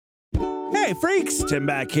Hey freaks, Tim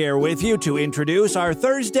back here with you to introduce our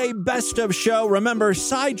Thursday Best of Show. Remember,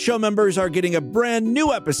 Sideshow members are getting a brand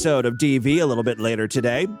new episode of DV a little bit later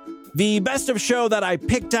today. The Best of Show that I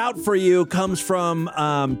picked out for you comes from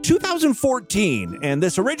 2014, and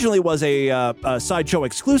this originally was a Sideshow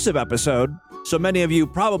exclusive episode, so many of you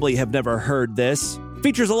probably have never heard this.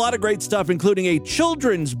 Features a lot of great stuff, including a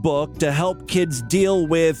children's book to help kids deal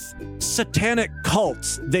with satanic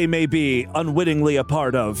cults they may be unwittingly a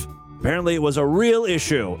part of. Apparently, it was a real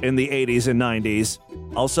issue in the 80s and 90s.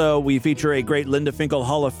 Also, we feature a great Linda Finkel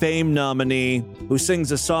Hall of Fame nominee who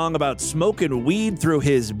sings a song about smoking weed through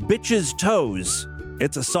his bitch's toes.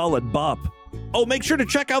 It's a solid bop. Oh, make sure to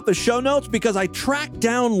check out the show notes because I tracked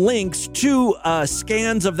down links to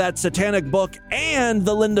scans of that satanic book and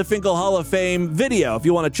the Linda Finkel Hall of Fame video if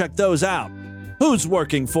you want to check those out. Who's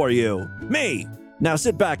working for you? Me. Now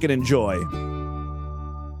sit back and enjoy.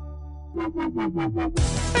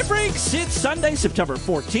 Hey freaks, it's Sunday, September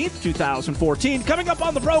 14th, 2014. Coming up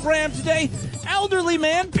on the program today, elderly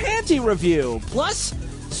man panty review, plus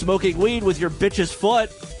smoking weed with your bitch's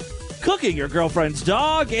foot, cooking your girlfriend's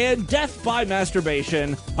dog, and death by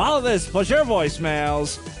masturbation. All of this plus your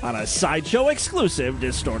voicemails on a Sideshow exclusive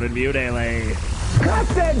Distorted View Daily. Cut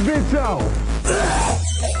that bitch off!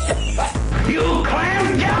 You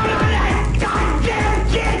clam down on that goddamn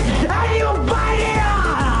shit and you bite it off!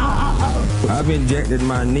 I've injected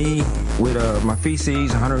my knee with my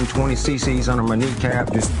feces, 120 cc's under my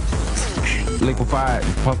kneecap, just liquefy it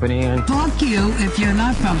and pump it in. Fuck you if you're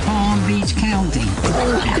not from Palm Beach County.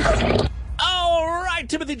 All right,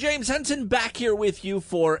 Timothy James Henson back here with you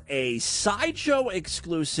for a Sideshow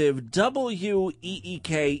exclusive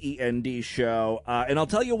WEEKEND show. And I'll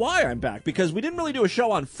tell you why I'm back, because we didn't really do a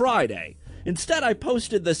show on Friday. Instead, I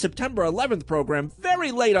posted the September 11th program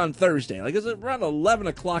very late on Thursday. Like, it was around 11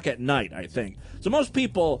 o'clock at night, I think. So most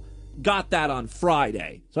people got that on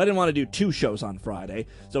Friday. So I didn't want to do two shows on Friday.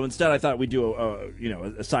 So instead, I thought we'd do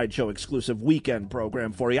a Sideshow exclusive weekend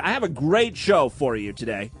program for you. I have a great show for you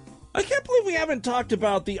today. I can't believe we haven't talked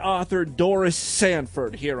about the author Doris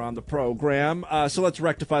Sanford here on the program, so let's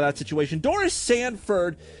rectify that situation. Doris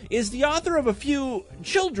Sanford is the author of a few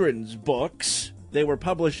children's books. They were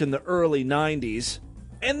published in the early 90s,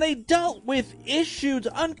 and they dealt with issues,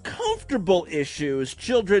 uncomfortable issues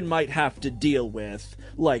children might have to deal with,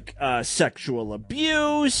 like sexual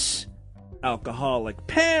abuse, alcoholic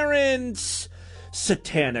parents,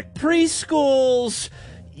 satanic preschools.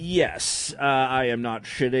 Yes, I am not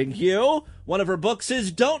shitting you. One of her books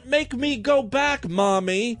is Don't Make Me Go Back,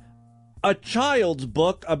 Mommy, a child's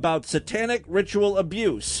book about satanic ritual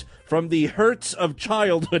abuse from the Hurts of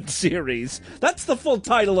Childhood series. That's the full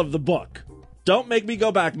title of the book. Don't Make Me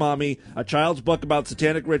Go Back, Mommy, a child's book about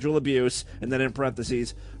satanic ritual abuse, and then in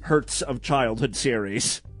parentheses, Hurts of Childhood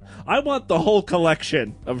series. I want the whole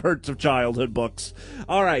collection of Hurts of Childhood books.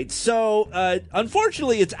 All right, so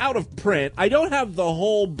unfortunately it's out of print. I don't have the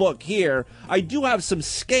whole book here. I do have some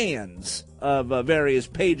scans of various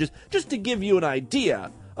pages just to give you an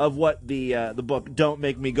idea of what the book Don't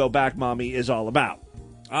Make Me Go Back, Mommy is all about.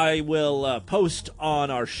 I will post on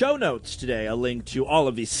our show notes today a link to all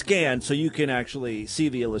of these scans so you can actually see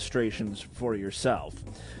the illustrations for yourself.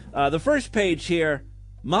 The first page here,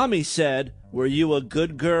 Mommy said, "Were you a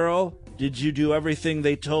good girl? Did you do everything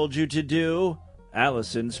they told you to do?"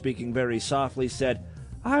 Allison, speaking very softly, said,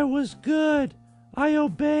 "I was good. I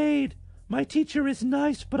obeyed. My teacher is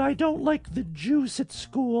nice, but I don't like the juice at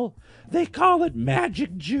school. They call it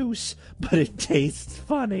magic juice, but it tastes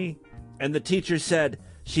funny." And the teacher said,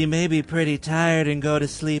 "She may be pretty tired and go to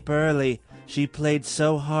sleep early. She played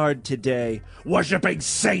so hard today. Worshipping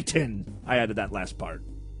Satan!" I added that last part.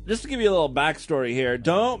 Just to give you a little backstory here,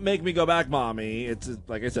 Don't Make Me Go Back, Mommy. It's,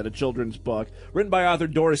 like I said, a children's book written by author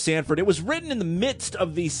Doris Sanford. It was written in the midst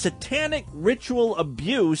of the satanic ritual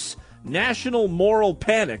abuse national moral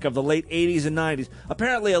panic of the late 80s and 90s.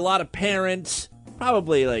 Apparently, a lot of parents,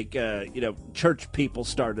 probably like, church people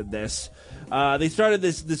started this. They started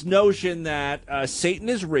this notion that Satan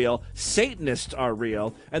is real, Satanists are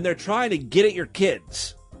real, and they're trying to get at your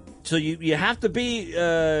kids. So you have to be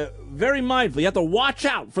very mindful. You have to watch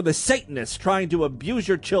out for the Satanists trying to abuse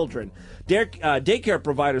your children. Daycare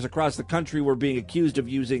providers across the country were being accused of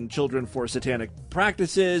using children for satanic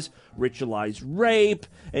practices, ritualized rape,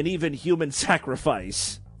 and even human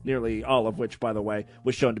sacrifice. Nearly all of which, by the way,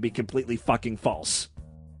 was shown to be completely fucking false.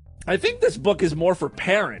 I think this book is more for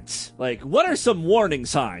parents. Like, what are some warning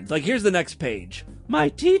signs? Like, here's the next page. "My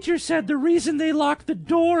teacher said the reason they locked the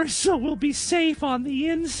door is so we'll be safe on the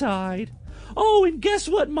inside. Oh, and guess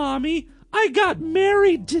what, Mommy? I got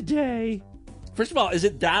married today." First of all, is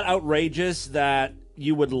it that outrageous that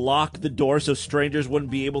you would lock the door so strangers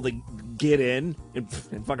wouldn't be able to get in and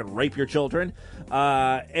fucking rape your children.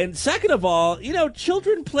 And second of all,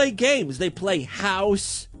 children play games. They play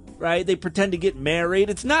house, right? They pretend to get married.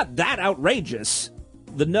 It's not that outrageous.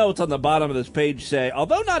 The notes on the bottom of this page say,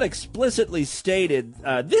 although not explicitly stated,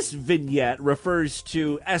 this vignette refers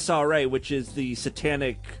to SRA, which is the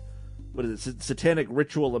Satanic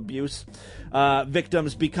ritual abuse,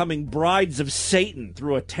 victims becoming brides of Satan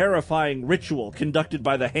through a terrifying ritual conducted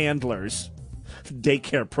by the handlers.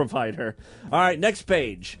 Daycare provider. All right, next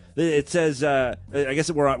page. It says, I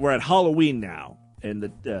guess we're at Halloween now, and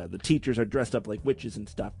the teachers are dressed up like witches and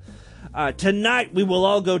stuff. Tonight we will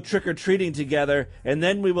all go trick-or-treating together, and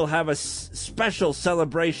then we will have a special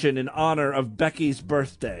celebration in honor of Becky's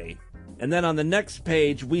birthday. And then on the next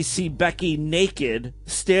page, we see Becky naked,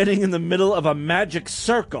 standing in the middle of a magic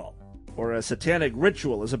circle, or a satanic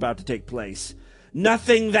ritual is about to take place.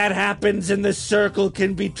 Nothing that happens in the circle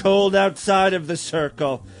can be told outside of the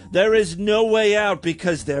circle. There is no way out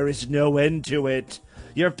because there is no end to it.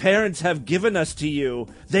 Your parents have given us to you.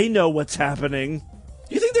 They know what's happening.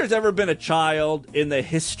 Do you think there's ever been a child in the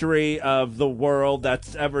history of the world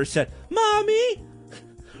that's ever said, Mommy,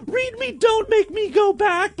 read me Don't Make Me Go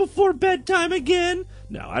Back before bedtime again?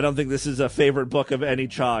 No, I don't think this is a favorite book of any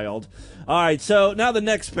child. All right, so now the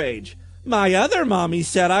next page. My other mommy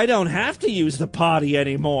said I don't have to use the potty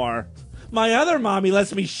anymore. My other mommy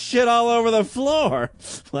lets me shit all over the floor.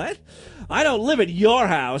 What? I don't live at your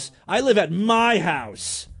house. I live at my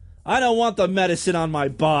house. I don't want the medicine on my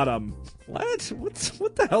bottom. What?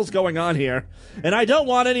 What the hell's going on here? And I don't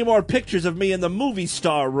want any more pictures of me in the movie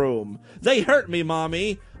star room. They hurt me,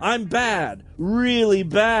 Mommy. I'm bad. Really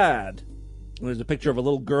bad. There's a picture of a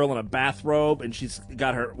little girl in a bathrobe, and she's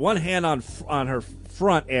got her one hand on her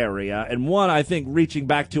front area, and one, I think, reaching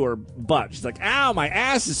back to her butt. She's like, ow, my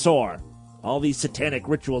ass is sore. All these satanic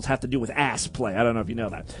rituals have to do with ass play. I don't know if you know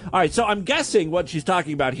that. All right, so I'm guessing what she's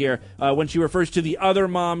talking about here, when she refers to the other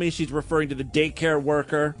mommy, she's referring to the daycare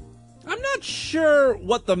worker. I'm not sure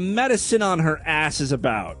what the medicine on her ass is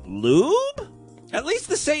about. Lube? At least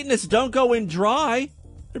the Satanists don't go in dry.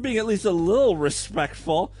 They're being at least a little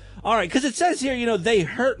respectful. All right, because it says here, they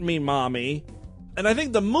hurt me, Mommy. And I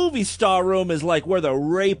think the movie star room is like where the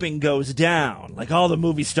raping goes down. Like all the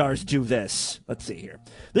movie stars do this. Let's see here.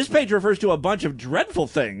 This page refers to a bunch of dreadful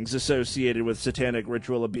things associated with satanic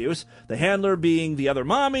ritual abuse. The handler being the other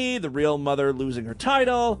mommy, the real mother losing her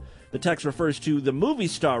title. The text refers to the movie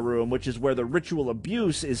star room, which is where the ritual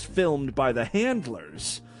abuse is filmed by the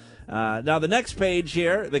handlers. Now, the next page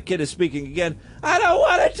here, the kid is speaking again. I don't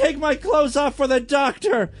want to take my clothes off for the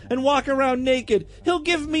doctor and walk around naked. He'll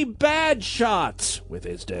give me bad shots with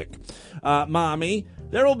his dick. Mommy,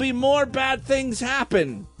 there will be more bad things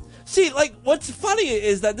happen. See, what's funny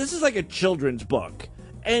is that this is like a children's book,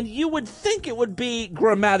 and you would think it would be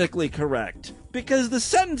grammatically correct, because the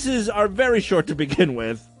sentences are very short to begin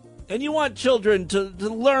with, and you want children to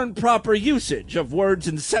learn proper usage of words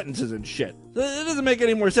and sentences and shit. It doesn't make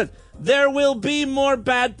any more sense. There will be more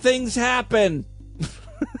bad things happen.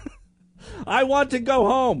 I want to go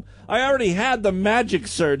home. I already had the magic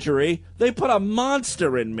surgery. They put a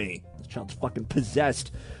monster in me. This child's fucking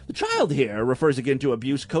possessed. The child here refers again to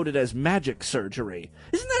abuse coded as magic surgery.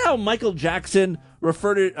 Isn't that how Michael Jackson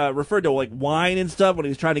referred to like wine and stuff when he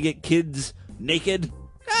was trying to get kids naked?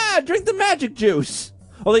 Drink the magic juice.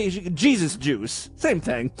 Oh, Jesus juice. Same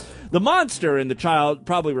thing. The monster in the child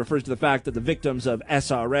probably refers to the fact that the victims of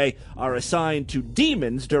SRA are assigned to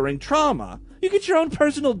demons during trauma. You get your own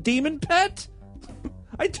personal demon pet?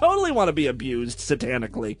 I totally want to be abused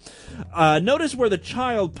satanically. Notice where the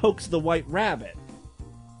child pokes the white rabbit.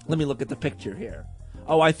 Let me look at the picture here.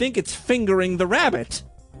 Oh, I think it's fingering the rabbit.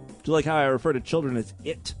 Do you like how I refer to children as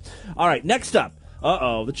it? All right, next up.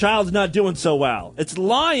 Uh-oh, the child's not doing so well. It's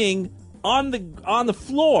lying on the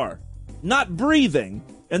floor, not breathing,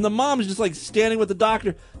 and the mom's just like standing with the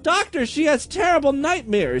doctor. Doctor, she has terrible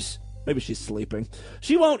nightmares. Maybe she's sleeping.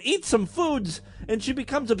 She won't eat some foods, and she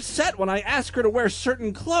becomes upset when I ask her to wear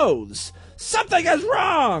certain clothes. Something is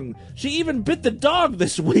wrong. She even bit the dog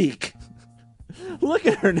this week. Look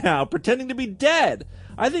at her now, pretending to be dead.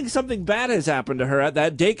 I think something bad has happened to her at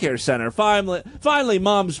that daycare center. Finally,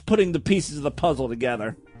 Mom's putting the pieces of the puzzle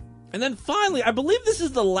together. And then finally, I believe this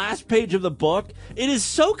is the last page of the book. It is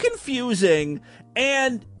so confusing,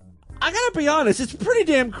 and I gotta be honest, it's pretty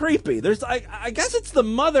damn creepy. I guess it's the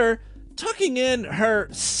mother tucking in her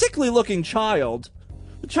sickly-looking child.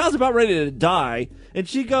 The child's about ready to die, and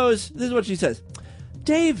she goes, this is what she says,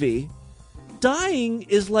 Davy, dying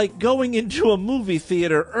is like going into a movie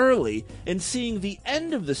theater early and seeing the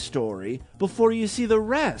end of the story before you see the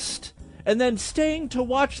rest. and then staying to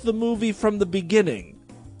watch the movie from the beginning.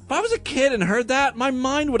 If I was a kid and heard that, my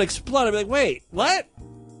mind would explode. I'd be like, wait, what?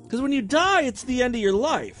 Because when you die, it's the end of your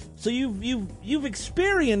life. So you've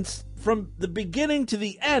experienced from the beginning to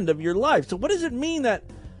the end of your life. So what does it mean that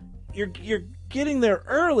you're getting there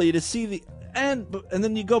early to see the end, and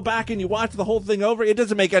then you go back and you watch the whole thing over? It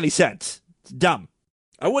doesn't make any sense. It's dumb.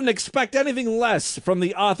 I wouldn't expect anything less from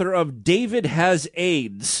the author of David Has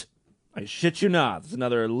AIDS. I shit you not. It's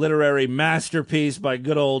another literary masterpiece by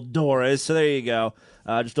good old Doris. So there you go.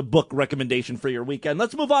 Just a book recommendation for your weekend.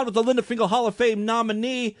 Let's move on with the Linda Finkel Hall of Fame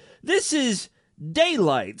nominee. This is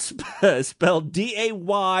Daylight, spelled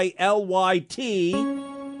Daylyt.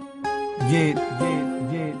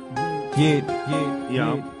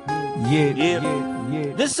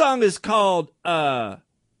 Yeah. This song is called, sorry,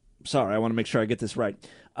 I want to make sure I get this right.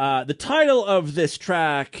 The title of this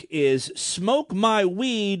track is Smoke My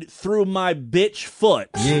Weed Through My Bitch Foot.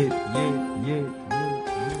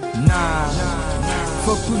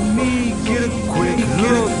 Fuck with me, get a quick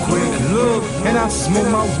look, and I smoke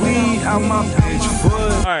my weed out my bitch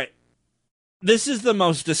foot. All right. This is the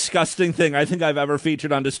most disgusting thing I think I've ever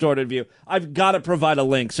featured on Distorted View. I've got to provide a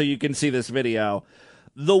link so you can see this video.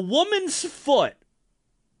 The woman's foot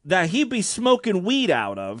that he'd be smoking weed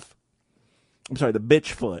out of, I'm sorry, the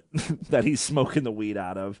bitch foot that he's smoking the weed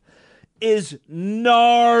out of, is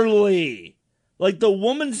gnarly. Like, the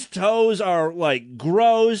woman's toes are, like,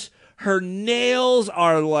 gross. Her nails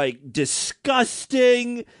are, like,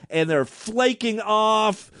 disgusting, and they're flaking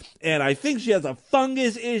off, and I think she has a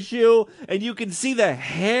fungus issue, and you can see the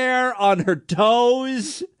hair on her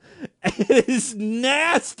toes. It is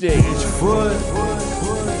nasty. Bitch foot,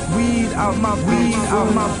 weed out my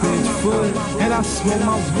bitch foot, and I smoke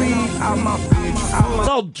my weed out my bitch foot. It's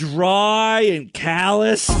all dry and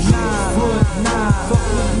callous. Fuck with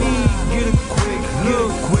me, get a quick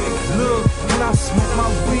look, and I smoke my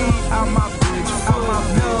weed out my bitch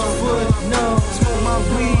foot. No, smoke my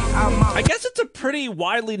weed out my. I guess it's a pretty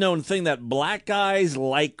widely known thing that black guys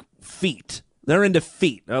like feet. They're into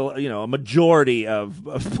feet. You know, a majority of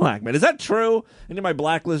black men. Is that true? Any of my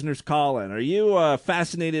black listeners call in? Are you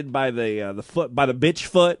fascinated by the foot, by the bitch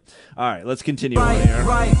foot? All right, let's continue on here.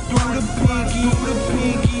 Right, do the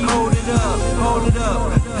pinky, hold it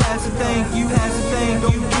up. Pass the thank you,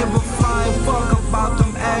 don't give a flying fuck about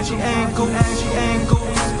them ashy ankles.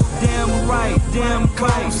 Damn right, damn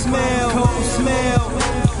cold smell.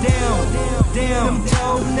 Damn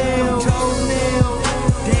toenail.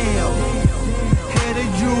 Damn. Head of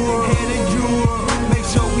jewel. Make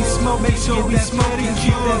sure we smoke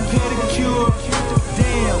that pedicure.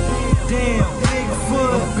 Damn.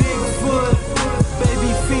 Bigfoot.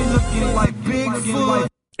 Baby feet looking like Bigfoot.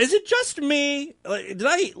 Is it just me? Did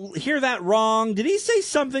I hear that wrong? Did he say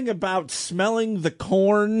something about smelling the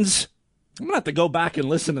corns? I'm going to have to go back and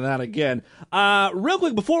listen to that again. Real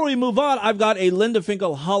quick, before we move on, I've got a Linda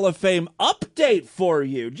Finkel Hall of Fame update for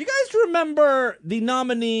you. Do you guys remember the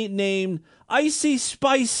nominee named Icy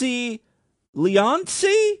Spicy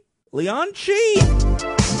Leonci?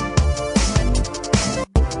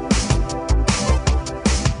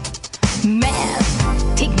 Man,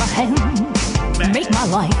 take my hand, make my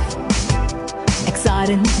life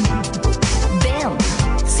exciting. Then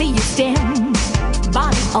see you stand by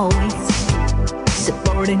me always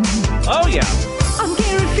supporting. Oh yeah. I'm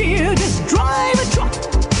Gary Fear, just drive a truck.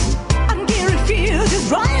 I'm Gary Fear, just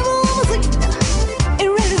drive a limousine. It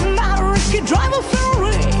really doesn't matter if you drive a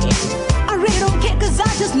Ferrari. I really don't care, cause I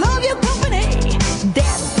just love your company.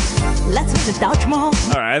 Then let's hit the Taj Mahal.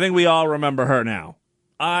 All right, I think we all remember her now.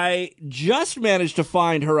 I just managed to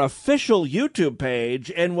find her official YouTube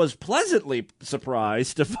page and was pleasantly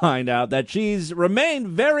surprised to find out that she's remained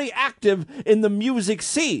very active in the music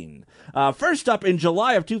scene. First up, in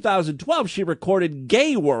July of 2012, she recorded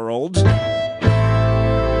Gay World. Gay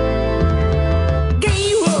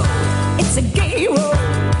world, it's a gay world.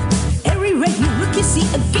 Everywhere you look, you see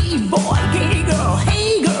a gay boy, gay girl.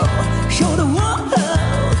 Hey girl, show the world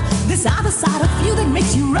this other side of you that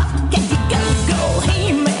makes you rock and you go.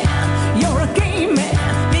 Hey man, you're a gay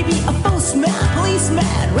man, maybe a postman,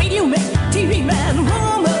 policeman, radio man, TV man,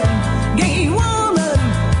 woman, gay woman.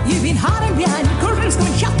 You've been hiding behind curtains,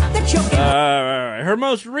 going shut that show. Her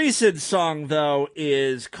most recent song, though,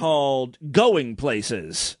 is called Going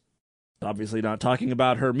Places. Obviously not talking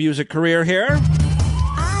about her music career here.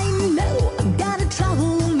 I know I'm gonna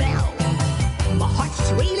travel now. My heart's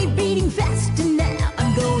really beating faster now.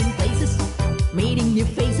 I'm going places, meeting new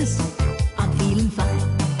faces. I'm feeling fine.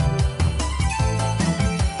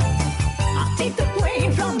 I'll take the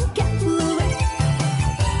plane from California.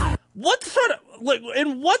 What sort of, like,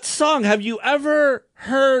 in what song have you ever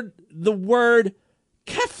heard the word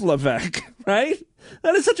Keflavik, right?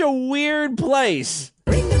 That is such a weird place.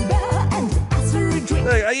 Ring the bell and ask for a drink.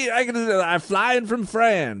 Like, I'm flying from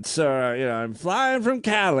France, or, I'm flying from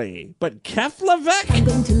Cali. But Keflavik? I'm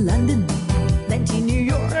going to London, then to New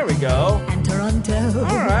York. There we go. And Toronto.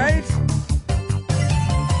 All right.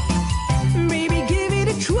 Maybe give it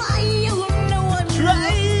a try. No one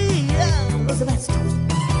is the best.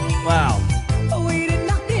 Wow. Waiting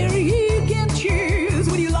out there, you can choose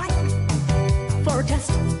what you like for a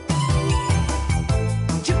test.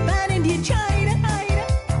 Japan, India, China,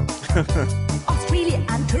 Australia,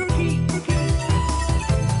 and Turkey.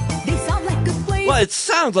 They sound like good places. Well, it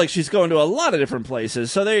sounds like she's going to a lot of different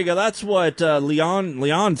places. So there you go. That's what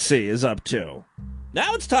Leonce is up to.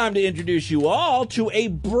 Now it's time to introduce you all to a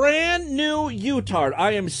brand new Utard.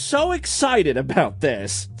 I am so excited about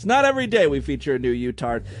this. It's not every day we feature a new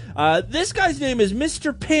Utard. This guy's name is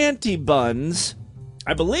Mr. Panty Buns.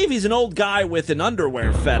 I believe he's an old guy with an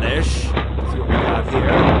underwear fetish. Let's see what we got here.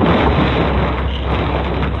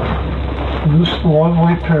 This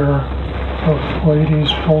lovely pair of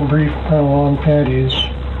ladies' full brief nylon panties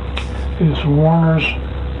is Warner's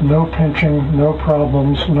No Pinching, No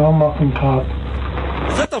Problems, No Muffin Top.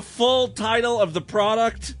 Is that the full title of the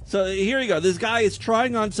product? So here you go. This guy is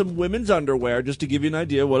trying on some women's underwear just to give you an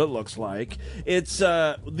idea what it looks like. It's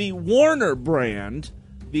the Warner brand,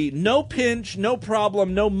 the No Pinch, No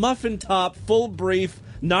Problem, No Muffin Top, Full Brief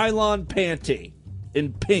Nylon Panty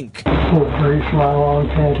in pink. Full brief nylon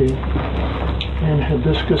panty in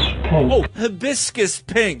hibiscus pink. Oh, hibiscus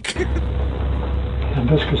pink.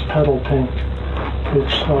 Hibiscus petal pink.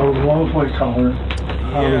 It's a lovely color.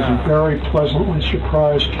 I was very pleasantly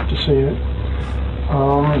surprised to see it.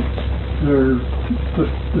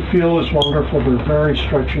 The feel is wonderful. They're very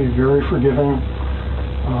stretchy, very forgiving.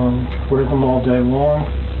 Wear them all day long.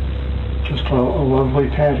 Just a lovely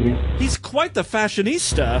panty. He's quite the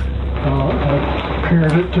fashionista. I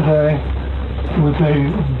paired it today with a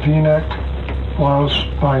V-neck blouse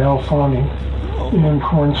by Alfani in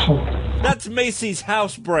corn silk. That's Macy's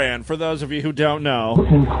house brand, for those of you who don't know.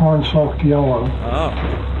 In corn silk yellow.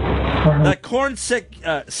 Oh. That corn sick,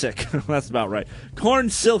 that's about right.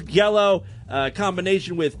 Corn silk yellow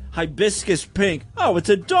combination with hibiscus pink. Oh, it's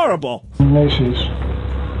adorable. Macy's.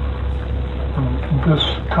 This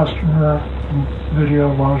customer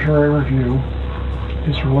video lingerie review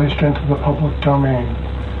is released into the public domain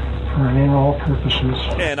for any and all purposes.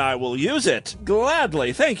 And I will use it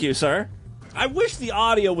gladly. Thank you, sir. I wish the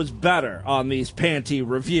audio was better on these panty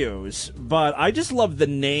reviews, but I just love the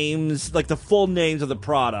names, like the full names of the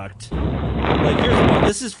product. Like, here's one.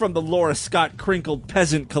 This is from the Laura Scott Crinkled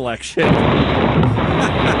Peasant Collection. A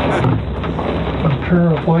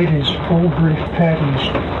pair of ladies' full brief panties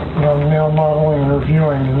on male modeling and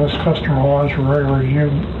reviewing in this customer lingerie review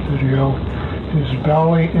video is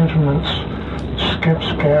Bally Intimates Skip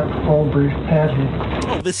Scamp Full Brief Panty.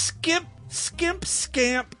 Oh, the Skimp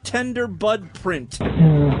Scamp Tender Bud print.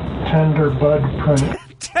 In Tender Bud print.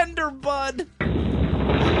 Tender Bud.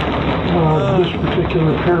 This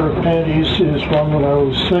particular pair of panties is one that I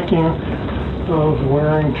was thinking of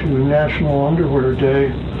wearing to National Underwear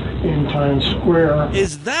Day in Times Square.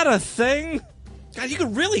 Is that a thing? God, you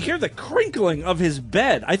can really hear the crinkling of his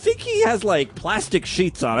bed. I think he has, like, plastic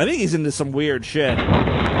sheets on. I think he's into some weird shit.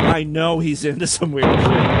 I know he's into some weird shit.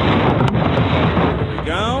 There we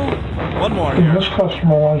go. One more In here. this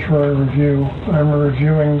customer lingerie review, I'm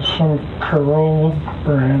reviewing some Carole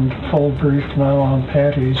brand full brief nylon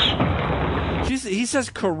panties. He says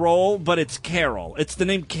Carole, but it's Carol. It's the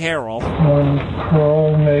name Carol.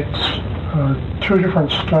 Carole makes two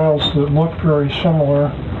different styles that look very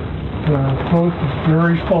similar. They're both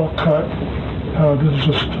very full cut. This is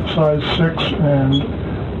a size 6, and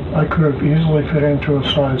I could have easily fit into a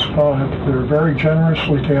size 5. They're very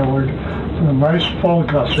generously tailored. A nice full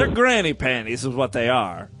gusset. They're granny panties is what they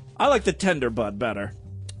are. I like the Tender Bud better.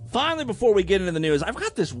 Finally, before we get into the news, I've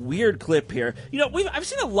got this weird clip here. You know, I've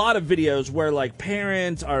seen a lot of videos where, like,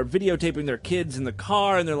 parents are videotaping their kids in the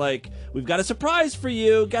car, and they're like, we've got a surprise for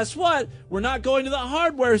you. Guess what? We're not going to the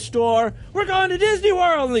hardware store. We're going to Disney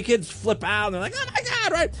World. And the kids flip out, and they're like, oh, my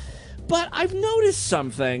God, right? But I've noticed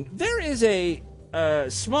something. There is a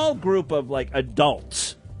small group of, like,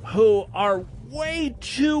 adults who are way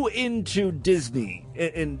too into Disney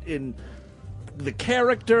in the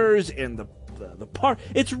characters and the part.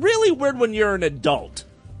 It's really weird when you're an adult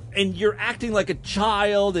and you're acting like a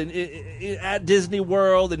child and at Disney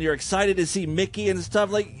World and you're excited to see Mickey and stuff.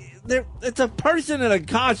 Like, it's a person in a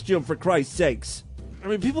costume, for Christ's sakes. I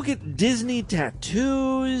mean, people get Disney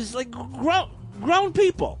tattoos, like grown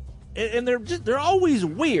people. and they're always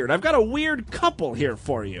weird. I've got a weird couple here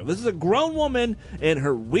for you. This is a grown woman and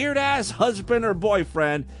her weird-ass husband or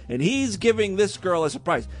boyfriend, and he's giving this girl a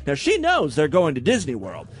surprise. Now, she knows they're going to Disney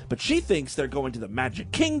World, but she thinks they're going to the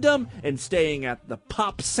Magic Kingdom and staying at the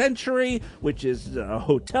Pop Century, which is a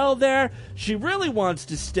hotel there. She really wants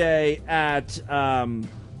to stay at,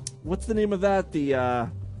 what's the name of that? The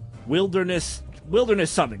Wilderness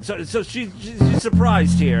something. So she's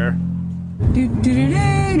surprised here.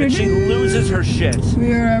 But she loses her shit.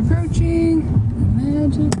 We are approaching the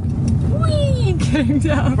Magic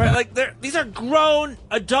Kingdom. Right, like these are grown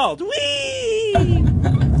adults. Whee!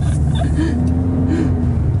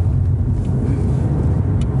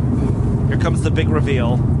 Here comes the big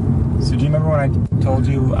reveal. So do you remember when I told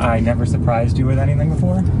you I never surprised you with anything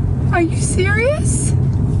before? Are you serious?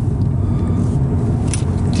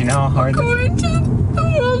 Do you know how hard this Going to the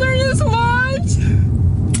Wilderness Lodge?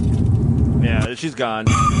 Yeah, she's gone.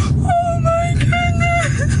 Oh my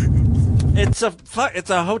goodness! It's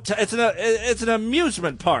a hotel. It's an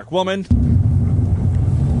amusement park, woman.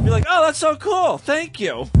 You're like, oh, that's so cool. Thank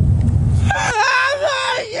you. Oh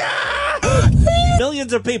my God!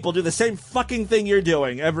 Millions of people do the same fucking thing you're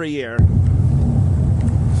doing every year.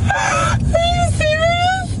 Are you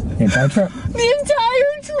serious? the entire trip? The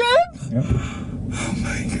entire trip? Yep. Oh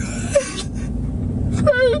my God!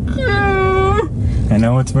 Thank you. I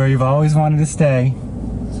know it's where you've always wanted to stay.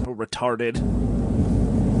 So retarded.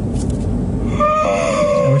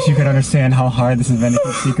 I wish you could understand how hard this has been to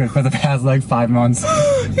keep secret for the past, 5 months.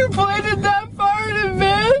 You planned it that far in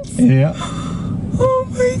advance? Yeah. Oh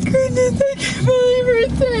my goodness, I can't believe we're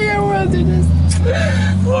staying at Wilderness.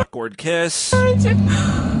 Awkward kiss. Are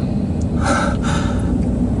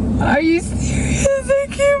you serious? I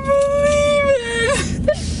can't believe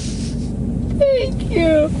it. Thank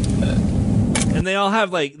you. And they all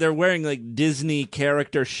have, they're wearing, Disney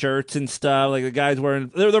character shirts and stuff. Like, the guy's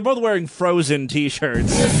wearing... They're both wearing Frozen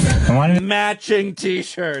t-shirts. I wanted Matching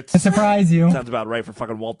t-shirts. to surprise you. Sounds about right for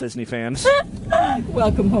fucking Walt Disney fans.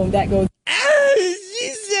 Welcome home. That goes. She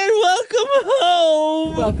said, welcome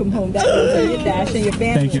home. Welcome home. That goes to your dash and your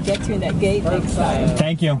family. Thank you. Get you in that gate. Big side.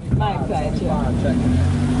 Thank you. My pleasure.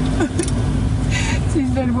 She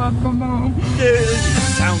said welcome home. She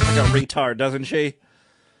sounds like a retard, doesn't she?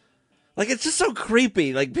 It's just so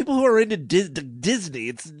creepy. People who are into Disney,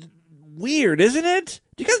 it's weird, isn't it?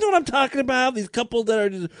 Do you guys know what I'm talking about? These couples that are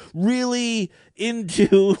just really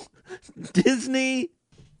into Disney.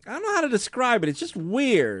 I don't know how to describe it. It's just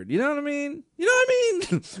weird. You know what I mean? You know what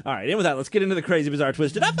I mean? All right, and with that, let's get into the crazy, bizarre,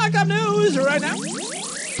 twisted up, fucked up news right now.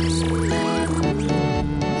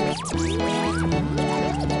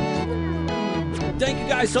 Thank you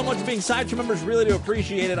guys so much for being Sideshow members. Really do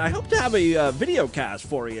appreciate it. I hope to have a video cast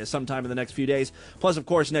for you sometime in the next few days. Plus, of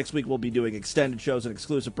course, next week we'll be doing extended shows and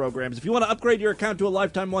exclusive programs. If you want to upgrade your account to a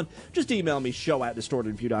lifetime one, just email me,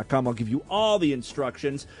 show@distortedview.com. I'll give you all the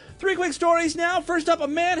instructions. 3 quick stories now. First up, a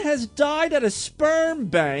man has died at a sperm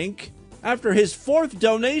bank after his 4th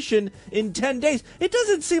donation in 10 days. It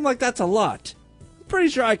doesn't seem like that's a lot. I'm pretty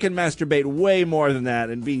sure I can masturbate way more than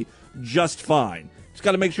that and be just fine. Just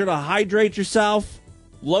got to make sure to hydrate yourself.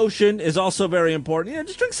 Lotion is also very important.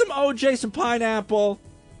 Just drink some OJ, some pineapple,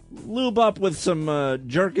 lube up with some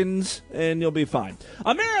Jerkins, and you'll be fine.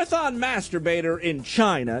 A marathon masturbator in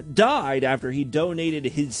China died after he donated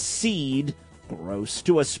his seed, gross,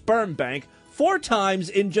 to a sperm bank 4 times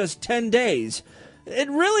in just 10 days. It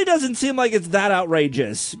really doesn't seem like it's that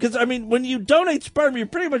outrageous. Because, when you donate sperm, you're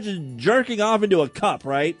pretty much just jerking off into a cup,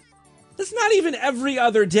 right? That's not even every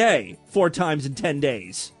other day, 4 times in 10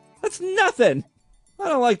 days. That's nothing. I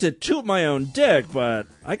don't like to toot my own dick, but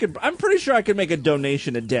I'm pretty sure I could make a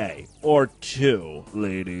donation a day. Or 2,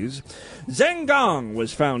 ladies. Zheng Gong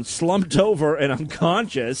was found slumped over and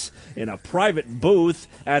unconscious in a private booth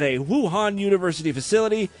at a Wuhan University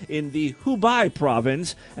facility in the Hubei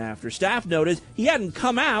province after staff noticed he hadn't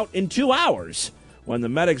come out in 2 hours. When the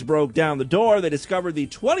medics broke down the door, they discovered the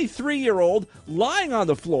 23-year-old lying on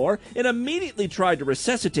the floor and immediately tried to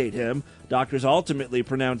resuscitate him. Doctors ultimately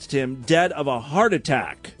pronounced him dead of a heart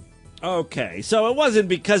attack. Okay, so it wasn't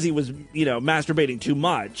because he was, masturbating too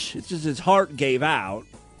much. It's just his heart gave out.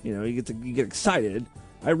 You get excited.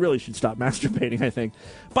 I really should stop masturbating, I think.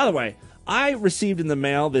 By the way, I received in the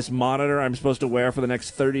mail this monitor I'm supposed to wear for the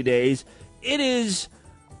next 30 days. It is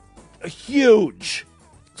huge.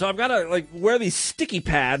 So I've got to, wear these sticky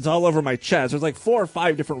pads all over my chest. There's, 4 or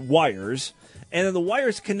 5 different wires. And then the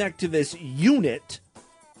wires connect to this unit.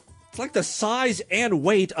 It's like the size and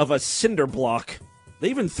weight of a cinder block. They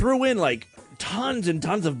even threw in, tons and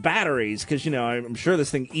tons of batteries. Because, I'm sure this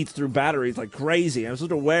thing eats through batteries like crazy. I'm supposed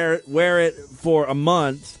to wear it for a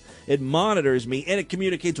month. It monitors me, and it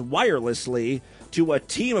communicates wirelessly to a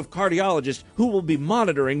team of cardiologists who will be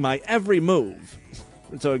monitoring my every move.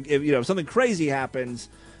 So if something crazy happens,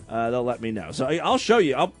 they'll let me know. So I'll show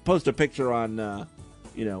you. I'll post a picture on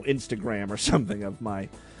Instagram or something of my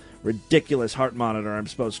ridiculous heart monitor I'm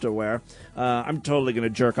supposed to wear. I'm totally going to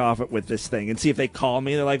jerk off it with this thing and see if they call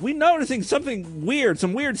me. They're like, we're noticing something weird,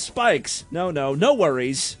 some weird spikes. No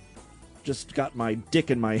worries. Just got my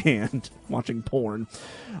dick in my hand watching porn.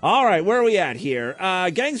 All right, where are we at here?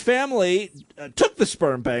 Gang's family took the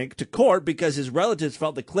sperm bank to court because his relatives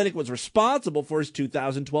felt the clinic was responsible for his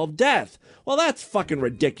 2012 death. Well, that's fucking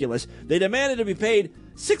ridiculous. They demanded to be paid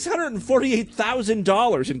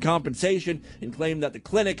 $648,000 in compensation and claimed that the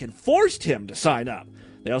clinic had forced him to sign up.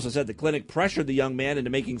 They also said the clinic pressured the young man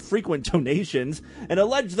into making frequent donations and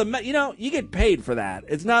alleged you get paid for that.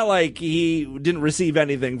 It's not like he didn't receive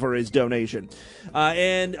anything for his donation.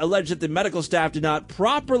 And alleged that the medical staff did not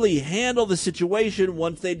properly handle the situation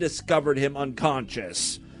once they discovered him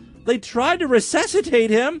unconscious. They tried to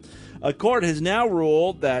resuscitate him. A court has now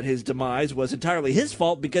ruled that his demise was entirely his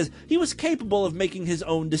fault because he was capable of making his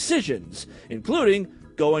own decisions, including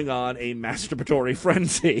going on a masturbatory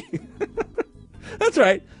frenzy. That's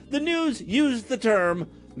right. The news used the term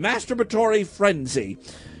masturbatory frenzy.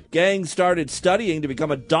 Gang started studying to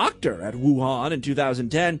become a doctor at Wuhan in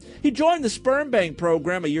 2010. He joined the sperm bank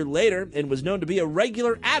program a year later and was known to be a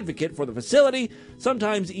regular advocate for the facility,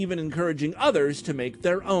 sometimes even encouraging others to make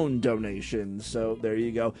their own donations. So there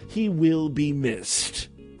you go. He will be missed.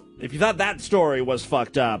 If you thought that story was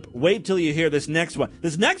fucked up, wait till you hear this next one.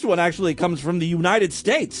 This next one actually comes from the United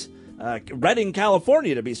States. Redding,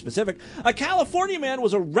 California, to be specific. A California man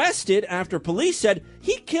was arrested after police said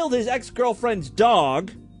he killed his ex-girlfriend's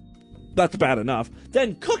dog. That's bad enough.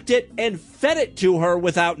 Then cooked it and fed it to her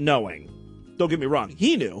without knowing. Don't get me wrong,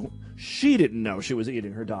 he knew. She didn't know she was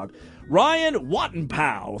eating her dog. Ryan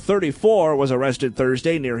Wattenpow, 34, was arrested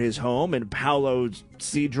Thursday near his home in Palo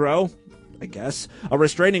Cedro, I guess. A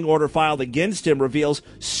restraining order filed against him reveals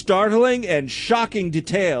startling and shocking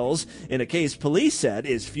details in a case police said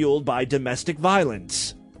is fueled by domestic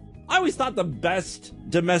violence. I always thought the best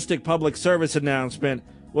domestic public service announcement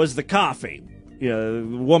was the coffee. The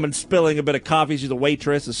woman spilling a bit of coffee. She's a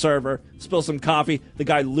waitress, a server. Spills some coffee. The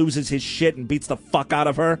guy loses his shit and beats the fuck out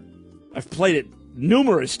of her. I've played it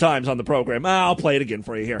numerous times on the program. I'll play it again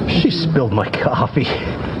for you here. She spilled my coffee.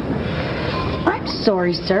 I'm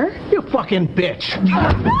sorry, sir. You fucking bitch.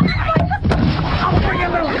 I'll bring a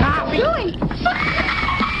little coffee.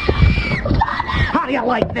 How do you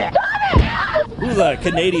like that? This is a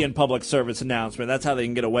Canadian public service announcement. That's how they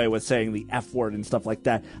can get away with saying the F word and stuff like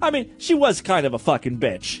that. I mean, she was kind of a fucking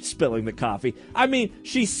bitch, spilling the coffee. I mean,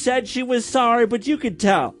 she said she was sorry, but you could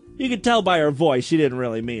tell. You could tell by her voice she didn't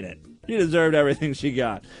really mean it. She deserved everything she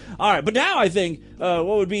got. All right, but now I think what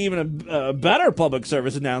would be even a better public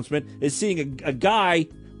service announcement is seeing a guy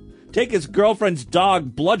take his girlfriend's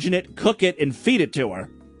dog, bludgeon it, cook it, and feed it to her.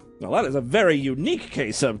 Well, that is a very unique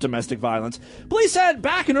case of domestic violence. Police said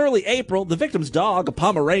back in early April, the victim's dog, a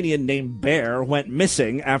Pomeranian named Bear, went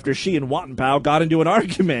missing after she and Wattenpow got into an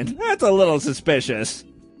argument. That's a little suspicious.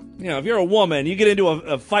 If you're a woman, you get into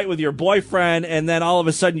a fight with your boyfriend, and then all of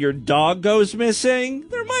a sudden your dog goes missing,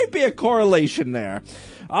 there might be a correlation there.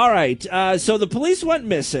 All right, so the police went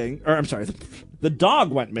missing, the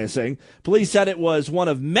dog went missing. Police said it was one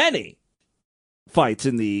of many fights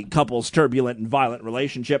in the couple's turbulent and violent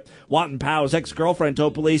relationship. Wattenpow's ex-girlfriend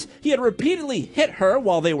told police he had repeatedly hit her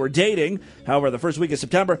while they were dating. However, the first week of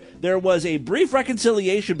September, there was a brief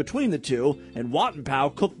reconciliation between the two, and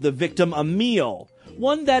Wattenpow cooked the victim a meal.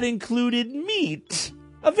 One that included meat.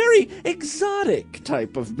 A very exotic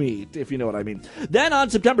type of meat, if you know what I mean. Then on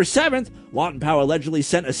September 7th, Wattenpow allegedly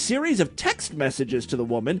sent a series of text messages to the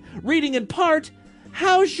woman, reading in part,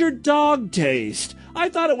 "How's your dog taste? I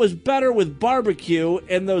thought it was better with barbecue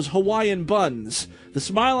and those Hawaiian buns. The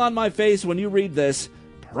smile on my face when you read this,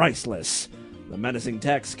 priceless." The menacing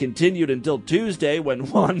text continued until Tuesday when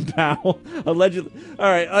Wattenpow allegedly... All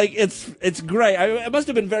right, it's great. It must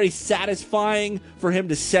have been very satisfying for him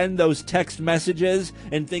to send those text messages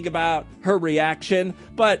and think about her reaction,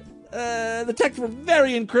 but the texts were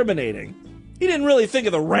very incriminating. He didn't really think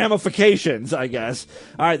of the ramifications, I guess.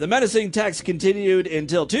 All right, the menacing text continued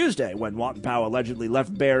until Tuesday when Wattenpow allegedly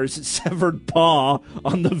left Bear's severed paw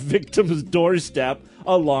on the victim's doorstep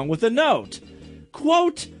along with a note.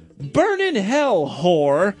 Quote, "Burn in hell,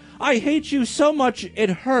 whore. I hate you so much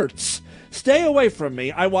it hurts. Stay away from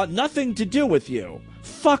me. I want nothing to do with you.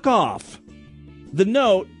 Fuck off." The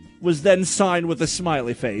note was then signed with a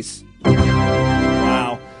smiley face.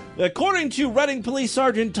 Wow. According to Reading Police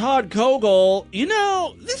Sergeant Todd Kogel,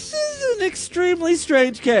 this an extremely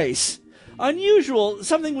strange case. Unusual,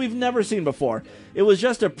 something we've never seen before. It was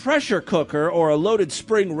just a pressure cooker or a loaded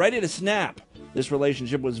spring ready to snap. This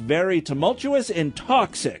relationship was very tumultuous and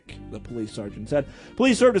toxic, the police sergeant said.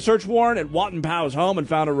 Police served a search warrant at Watton Pow's home and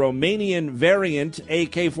found a Romanian variant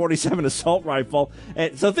AK-47 assault rifle.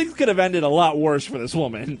 And so things could have ended a lot worse for this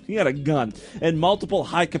woman. He had a gun and multiple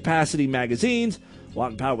high-capacity magazines.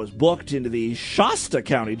 Watton Pow was booked into the Shasta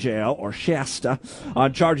County Jail, or Shasta,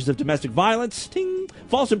 on charges of domestic violence, ting,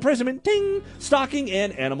 false imprisonment, ting, stalking,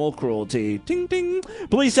 and animal cruelty, ting, ting.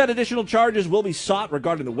 Police said additional charges will be sought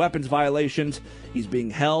regarding the weapons violations. He's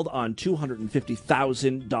being held on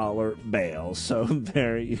 $250,000 bail. So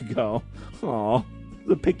there you go. Aw,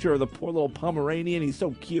 the picture of the poor little Pomeranian. He's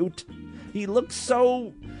so cute. He looks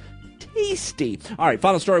so tasty. All right,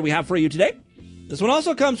 final story we have for you today. This one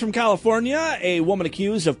also comes from California. A woman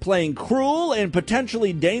accused of playing cruel and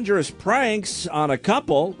potentially dangerous pranks on a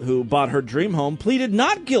couple who bought her dream home pleaded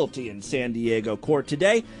not guilty in San Diego court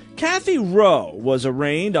today. Kathy Rowe was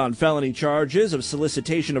arraigned on felony charges of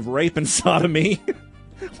solicitation of rape and sodomy.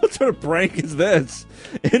 What sort of prank is this?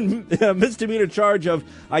 In a misdemeanor charge of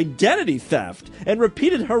identity theft and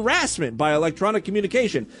repeated harassment by electronic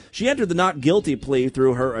communication. She entered the not guilty plea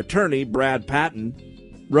through her attorney, Brad Patton.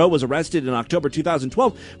 Rowe was arrested in October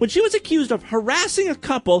 2012 when she was accused of harassing a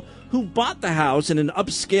couple who bought the house in an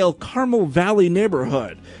upscale Carmel Valley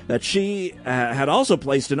neighborhood that she had also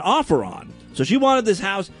placed an offer on. So she wanted this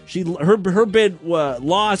house. Her bid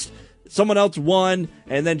lost. Someone else won,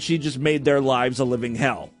 and then she just made their lives a living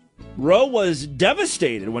hell. Rowe was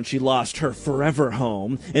devastated when she lost her forever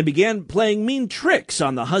home and began playing mean tricks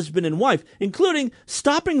on the husband and wife, including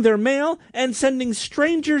stopping their mail and sending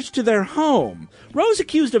strangers to their home. Rowe's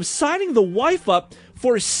accused of signing the wife up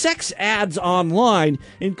for sex ads online,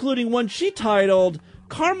 including one she titled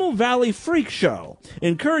Carmel Valley Freak Show,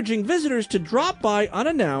 encouraging visitors to drop by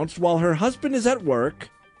unannounced while her husband is at work.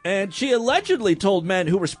 And she allegedly told men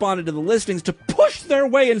who responded to the listings to push their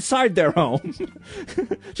way inside their home.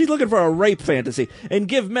 She's looking for a rape fantasy and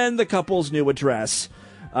give men the couple's new address.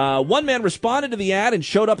 One man responded to the ad and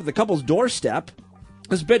showed up at the couple's doorstep.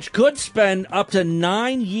 This bitch could spend up to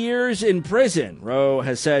 9 years in prison. Rowe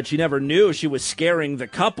has said she never knew she was scaring the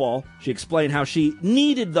couple. She explained how she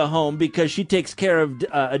needed the home because she takes care of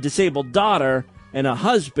a disabled daughter and a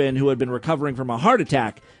husband who had been recovering from a heart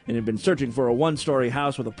attack and had been searching for a one-story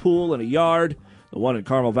house with a pool and a yard. The one in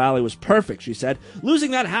Carmel Valley was perfect, she said.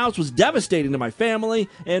 Losing that house was devastating to my family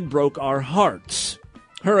and broke our hearts.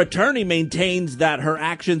 Her attorney maintains that her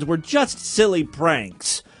actions were just silly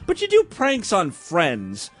pranks. But you do pranks on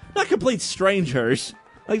friends, not complete strangers.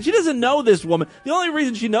 Like, she doesn't know this woman. The only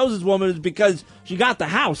reason she knows this woman is because she got the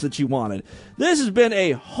house that she wanted. This has been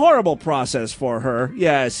a horrible process for her.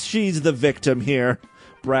 Yes, she's the victim here,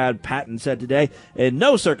 Brad Patton said today. In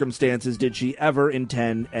no circumstances did she ever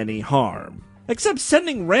intend any harm, except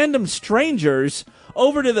sending random strangers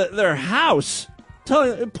over to their house.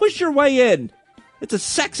 Push your way in. It's a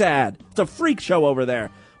sex ad. It's a freak show over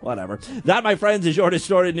there. Whatever. That, my friends, is your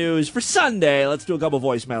distorted news for Sunday. Let's do a couple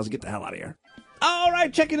voicemails and get the hell out of here. All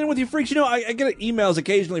right, checking in with you freaks. You know, I get emails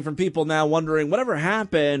occasionally from people now wondering whatever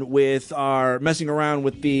happened with our messing around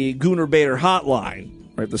with the Gooner Baiter hotline,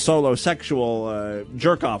 right? The solo sexual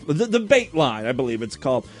jerk-off, the bait line, I believe it's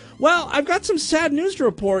called. Well, I've got some sad news to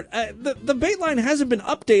report. The bait line hasn't been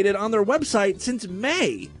updated on their website since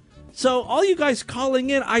May. So all you guys calling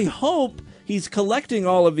in, I hope he's collecting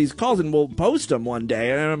all of these calls and we'll post them one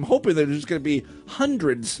day. And I'm hoping that there's going to be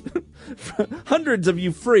hundreds of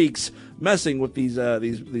you freaks messing with these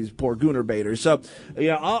poor Gooner baiters. So,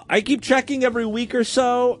 yeah, I keep checking every week or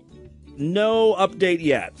so. No update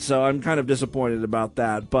yet. So I'm kind of disappointed about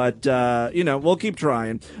that. But, we'll keep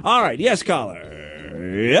trying. All right. Yes, caller.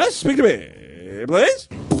 Yes, speak to me, please.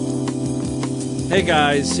 Hey,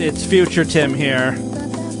 guys. It's Future Tim here.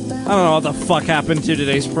 I don't know what the fuck happened to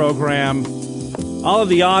today's program. All of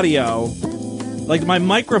the audio, like my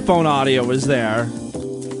microphone audio was there.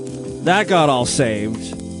 That got all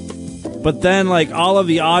saved. But then, like, all of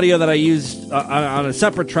the audio that I used on a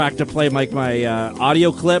separate track to play like my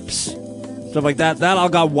audio clips, stuff like that all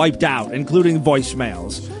got wiped out, including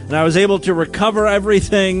voicemails. And I was able to recover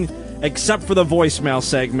everything except for the voicemail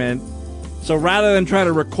segment. So rather than try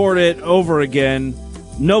to record it over again,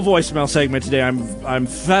 no voicemail segment today. I'm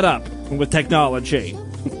fed up with technology.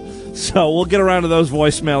 So we'll get around to those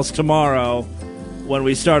voicemails tomorrow when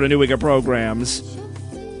we start a new week of programs.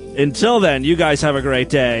 Until then, you guys have a great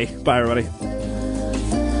day. Bye, everybody.